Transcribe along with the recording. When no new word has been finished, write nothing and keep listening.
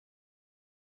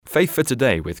Faith for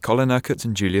Today with Colin Urquhart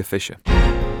and Julia Fisher.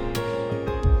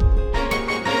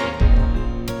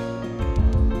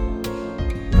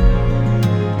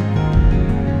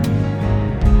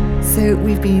 So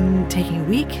we've been taking a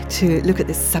week to look at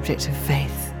this subject of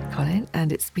faith, Colin,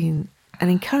 and it's been an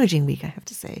encouraging week, I have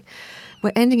to say.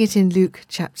 We're ending it in Luke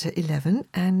chapter 11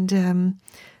 and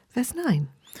verse 9.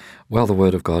 Well, the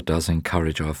Word of God does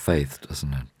encourage our faith,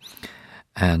 doesn't it?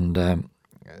 And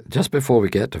just before we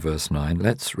get to verse 9,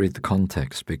 let's read the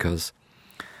context, because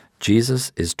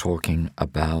Jesus is talking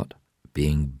about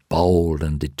being bold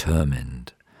and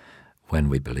determined when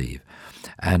we believe.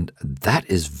 And that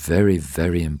is very,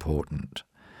 very important.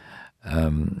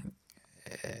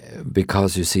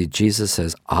 Because, you see, Jesus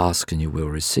says, ask and you will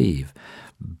receive.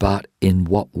 But in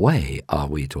what way are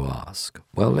we to ask?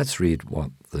 Well, let's read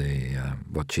what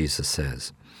Jesus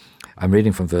says. I'm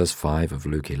reading from verse 5 of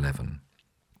Luke 11.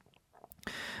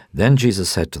 Then Jesus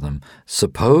said to them,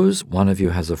 suppose one of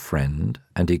you has a friend,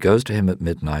 and he goes to him at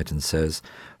midnight and says,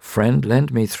 friend,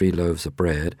 lend me 3 loaves of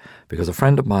bread, because a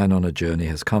friend of mine on a journey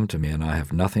has come to me, and I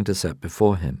have nothing to set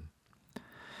before him.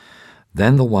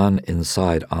 Then the one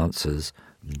inside answers,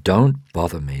 don't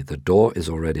bother me. The door is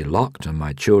already locked, and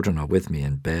my children are with me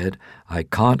in bed. I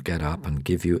can't get up and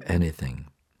give you anything.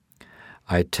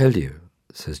 I tell you,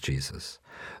 says Jesus,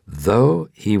 though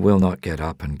he will not get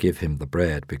up and give him the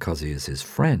bread because he is his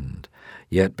friend,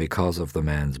 yet because of the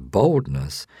man's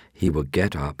boldness, he will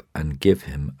get up and give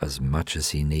him as much as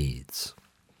he needs.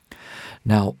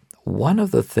 Now, one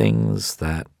of the things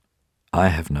that I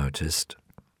have noticed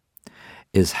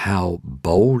is how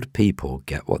bold people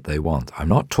get what they want. I'm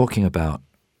not talking about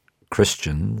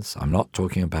Christians. I'm not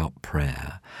talking about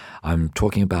prayer. I'm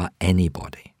talking about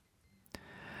anybody.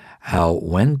 How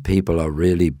when people are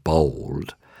really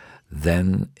bold,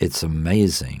 then it's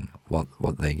amazing what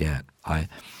they get. I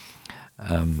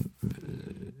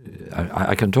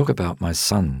can talk about my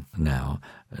son now,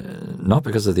 not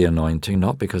because of the anointing,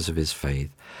 not because of his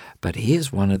faith, but he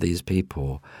is one of these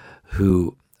people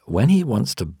who, when he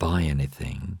wants to buy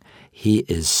anything, he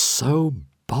is so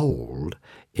bold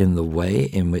in the way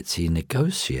in which he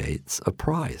negotiates a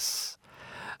price.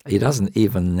 He doesn't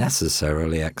even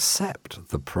necessarily accept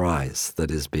the price that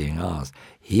is being asked.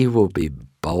 He will be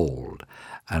bold.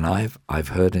 And I've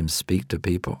heard him speak to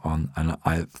people and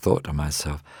I've thought to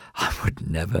myself, I would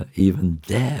never even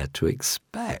dare to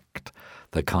expect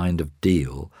the kind of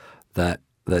deal that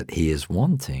he is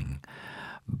wanting.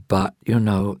 But, you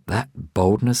know, that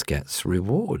boldness gets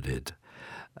rewarded.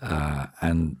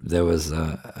 And there was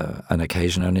an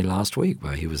occasion only last week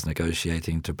where he was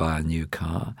negotiating to buy a new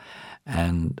car.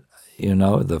 And, you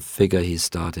know, the figure he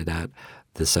started at,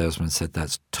 the salesman said,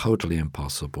 that's totally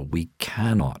impossible. We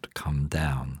cannot come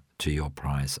down to your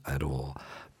price at all.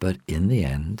 But in the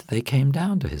end, they came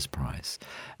down to his price.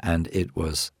 And it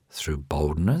was through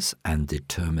boldness and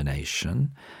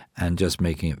determination and just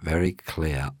making it very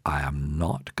clear, I am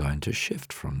not going to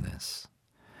shift from this.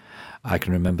 I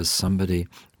can remember somebody,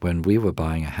 when we were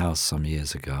buying a house some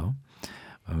years ago,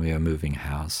 when we were moving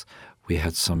house, we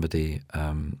had somebody,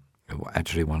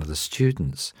 actually one of the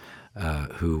students,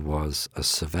 who was a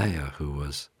surveyor who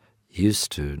was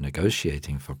used to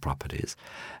negotiating for properties,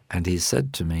 and he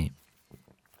said to me,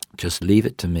 just leave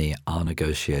it to me, I'll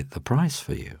negotiate the price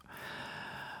for you.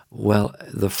 Well,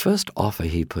 the first offer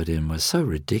he put in was so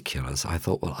ridiculous, I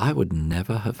thought, well, I would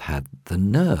never have had the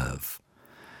nerve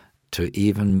to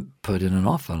even put in an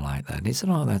offer like that. And he said,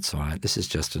 oh, that's all right, this is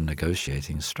just a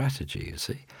negotiating strategy, you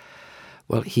see.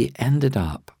 Well, he ended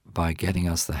up by getting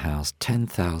us the house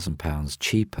 £10,000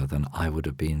 cheaper than I would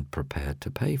have been prepared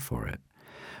to pay for it,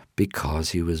 because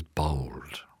he was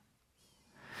bold.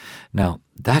 Now,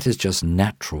 that is just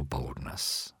natural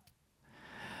boldness.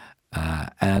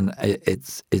 And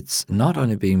it's not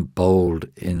only being bold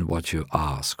in what you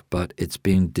ask, but it's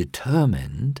being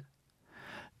determined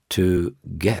to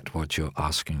get what you're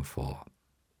asking for.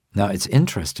 Now, it's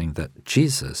interesting that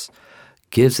Jesus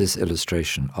gives this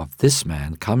illustration of this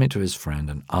man coming to his friend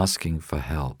and asking for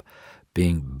help,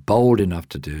 being bold enough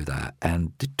to do that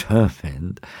and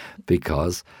determined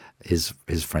because his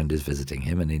friend is visiting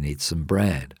him and he needs some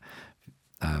bread.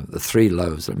 The 3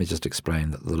 loaves, let me just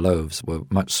explain that the loaves were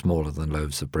much smaller than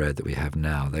loaves of bread that we have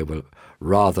now. They were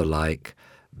rather like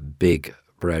big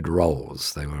bread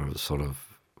rolls. They were sort of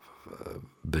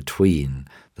between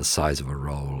the size of a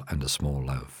roll and a small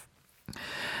loaf.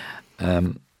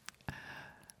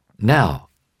 Now,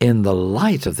 in the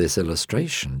light of this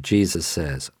illustration, Jesus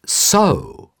says,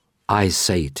 so I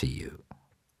say to you.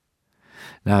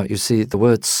 Now, you see, the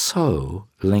word so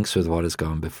links with what has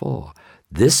gone before.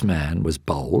 This man was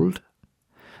bold.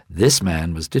 This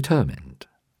man was determined.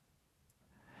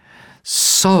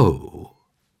 So,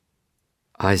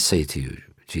 I say to you,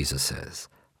 Jesus says,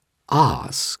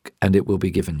 ask and it will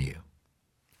be given you.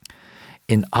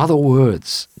 In other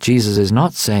words, Jesus is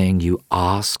not saying you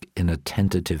ask in a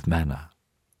tentative manner,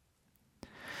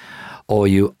 or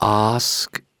you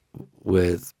ask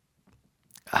with,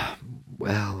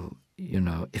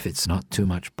 if it's not too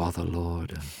much bother,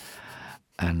 Lord,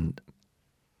 and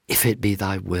if it be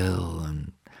thy will,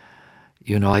 and,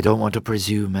 I don't want to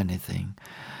presume anything.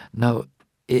 No,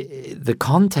 the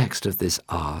context of this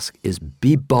ask is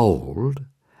be bold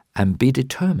and be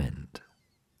determined.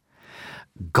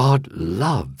 God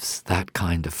loves that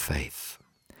kind of faith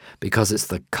because it's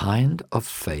the kind of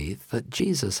faith that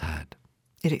Jesus had.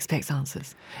 It expects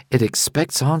answers. It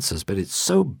expects answers, but it's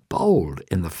so bold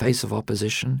in the face of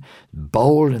opposition,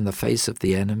 bold in the face of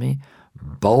the enemy,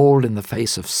 bold in the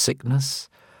face of sickness,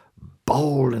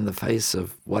 bold in the face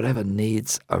of whatever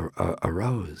needs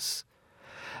arose.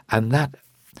 And that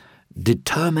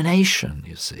determination,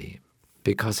 you see,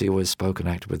 because he always spoke and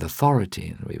acted with authority,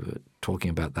 and we were talking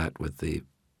about that with the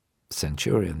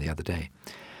centurion the other day,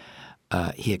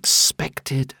 he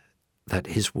expected that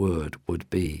his word would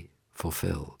be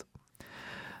fulfilled.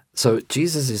 So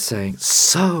Jesus is saying,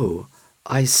 so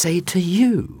I say to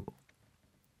you,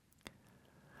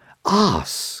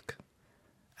 ask,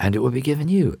 and it will be given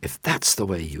you, if that's the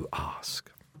way you ask.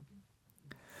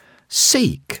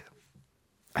 Seek,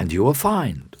 and you will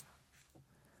find.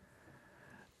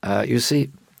 You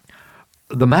see,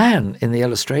 the man in the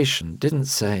illustration didn't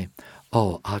say,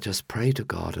 oh, I'll just pray to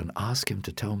God and ask him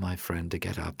to tell my friend to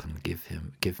get up and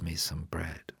give me some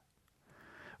bread,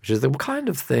 which is the kind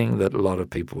of thing that a lot of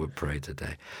people would pray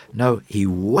today. No, he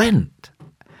went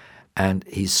and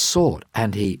he sought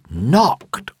and he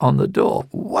knocked on the door,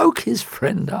 woke his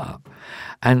friend up.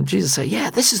 And Jesus said,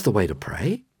 yeah, this is the way to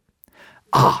pray.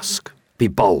 Ask, be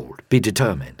bold, be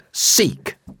determined,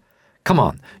 seek. Come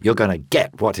on, you're going to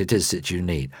get what it is that you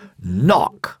need.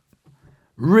 Knock,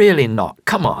 really knock,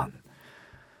 come on.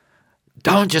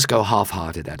 Don't just go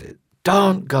half-hearted at it.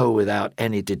 Don't go without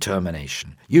any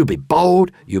determination. You be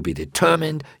bold, you be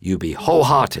determined, you be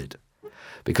wholehearted.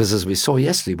 Because as we saw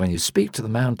yesterday, when you speak to the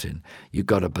mountain, you've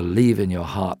got to believe in your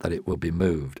heart that it will be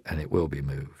moved, and it will be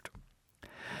moved.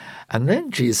 And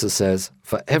then Jesus says,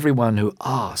 for everyone who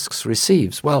asks,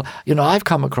 receives. Well, I've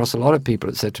come across a lot of people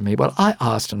that said to me, well, I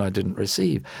asked and I didn't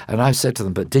receive. And I've said to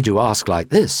them, but did you ask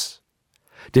like this?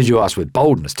 Did you ask with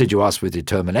boldness? Did you ask with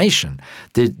determination?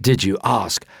 Did you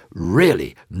ask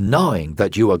really knowing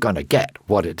that you are going to get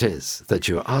what it is that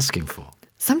you're asking for?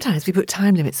 Sometimes we put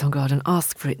time limits on God and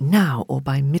ask for it now or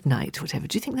by midnight or whatever.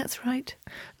 Do you think that's right?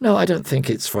 No, I don't think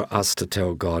it's for us to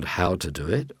tell God how to do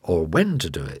it or when to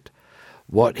do it.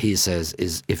 What he says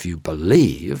is if you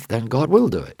believe, then God will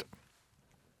do it.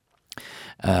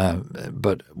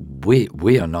 But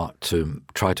we are not to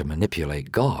try to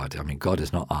manipulate God. I mean, God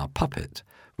is not our puppet.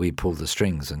 We pull the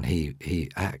strings and he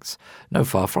acts. No,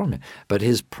 far from it. But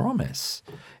his promise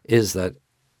is that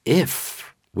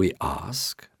if we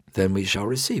ask, then we shall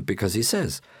receive. Because he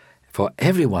says, for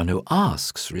everyone who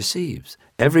asks receives.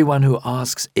 Everyone who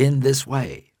asks in this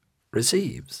way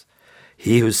receives.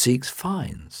 He who seeks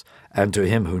finds. And to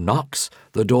him who knocks,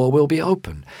 the door will be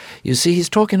open. You see, he's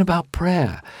talking about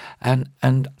prayer. And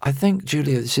I think,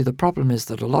 Julia, you see, the problem is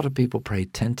that a lot of people pray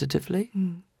tentatively.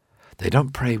 They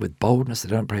don't pray with boldness. They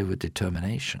don't pray with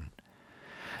determination.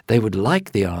 They would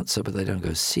like the answer, but they don't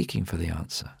go seeking for the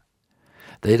answer.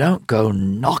 They don't go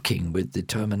knocking with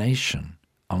determination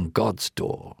on God's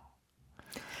door.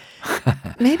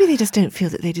 Maybe they just don't feel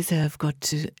that they deserve God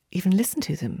to even listen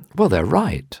to them. Well, they're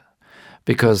right.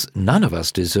 Because none of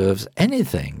us deserves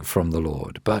anything from the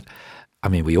Lord. But, I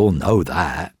mean, we all know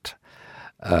that.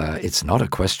 It's not a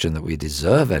question that we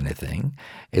deserve anything.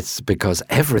 It's because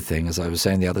everything, as I was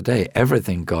saying the other day,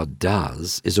 everything God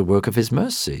does is a work of his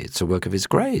mercy. It's a work of his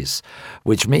grace,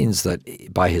 which means that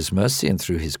by his mercy and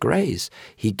through his grace,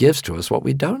 he gives to us what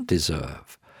we don't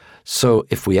deserve. So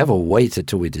if we ever waited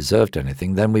till we deserved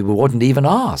anything, then we wouldn't even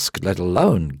ask, let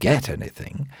alone get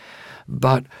anything.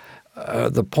 But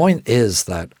the point is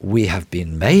that we have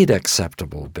been made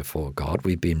acceptable before God.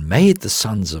 We've been made the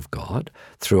sons of God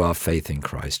through our faith in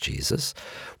Christ Jesus.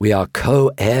 We are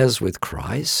co-heirs with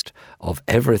Christ of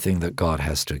everything that God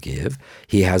has to give.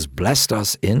 He has blessed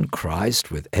us in Christ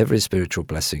with every spiritual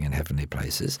blessing in heavenly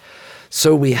places.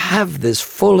 So we have this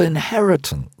full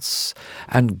inheritance,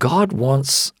 and God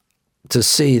wants to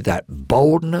see that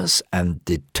boldness and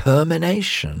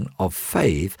determination of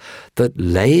faith that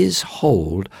lays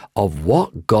hold of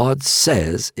what God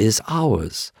says is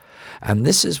ours. And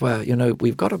this is where,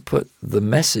 we've got to put the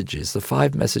messages, the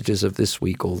 5 messages of this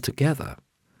week all together.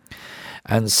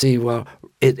 and see, well,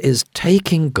 it is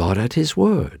taking God at his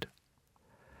word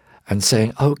and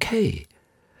saying, okay,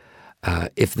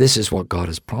 if this is what God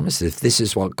has promised, if this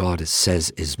is what God says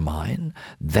is mine,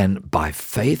 then by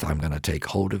faith I'm going to take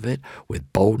hold of it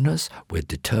with boldness, with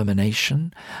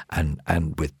determination,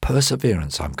 and with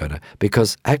perseverance. I'm going to,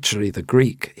 because actually the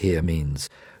Greek here means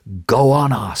go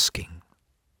on asking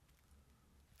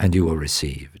and you will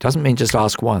receive. It doesn't mean just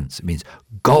ask once. It means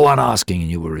go on asking and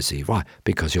you will receive. Why?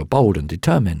 Because you're bold and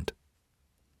determined.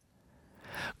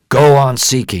 Go on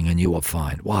seeking and you will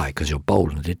find. Why? Because you're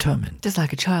bold and determined. Just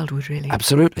like a child would, really.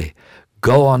 Absolutely.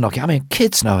 Go on knocking. I mean,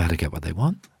 kids know how to get what they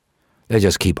want. They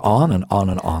just keep on and on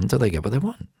and on till they get what they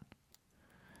want.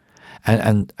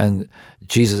 And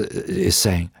Jesus is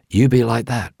saying, you be like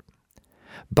that,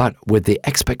 but with the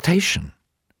expectation.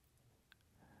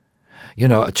 You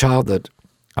know, a child that,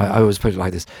 I always put it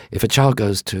like this, if a child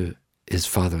goes to his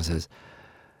father and says,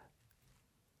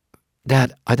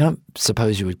 Dad, I don't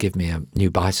suppose you would give me a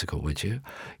new bicycle, would you?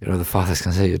 You know, the father's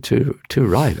going to say, you're too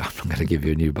right. I'm not going to give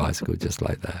you a new bicycle just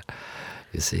like that,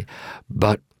 you see.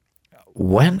 But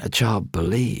when a child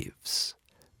believes,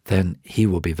 then he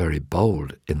will be very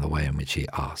bold in the way in which he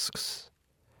asks.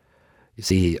 You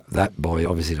see, that boy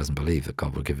obviously doesn't believe that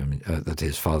God will give him, that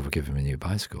his father will give him a new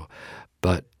bicycle.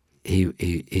 But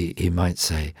he might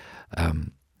say,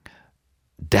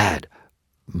 Dad,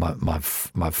 my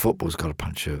football's got a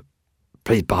puncture.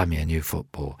 Please buy me a new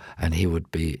football. And he would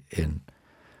be in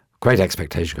great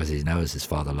expectation because he knows his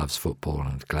father loves football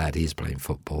and glad he's playing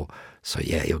football. So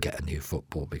yeah, he'll get a new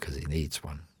football because he needs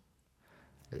one.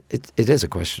 It is a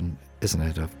question, isn't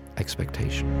it, of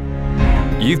expectation.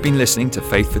 You've been listening to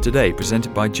Faith for Today,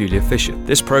 presented by Julia Fisher.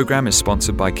 This program is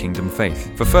sponsored by Kingdom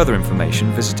Faith. For further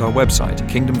information, visit our website,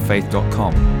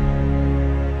 kingdomfaith.com.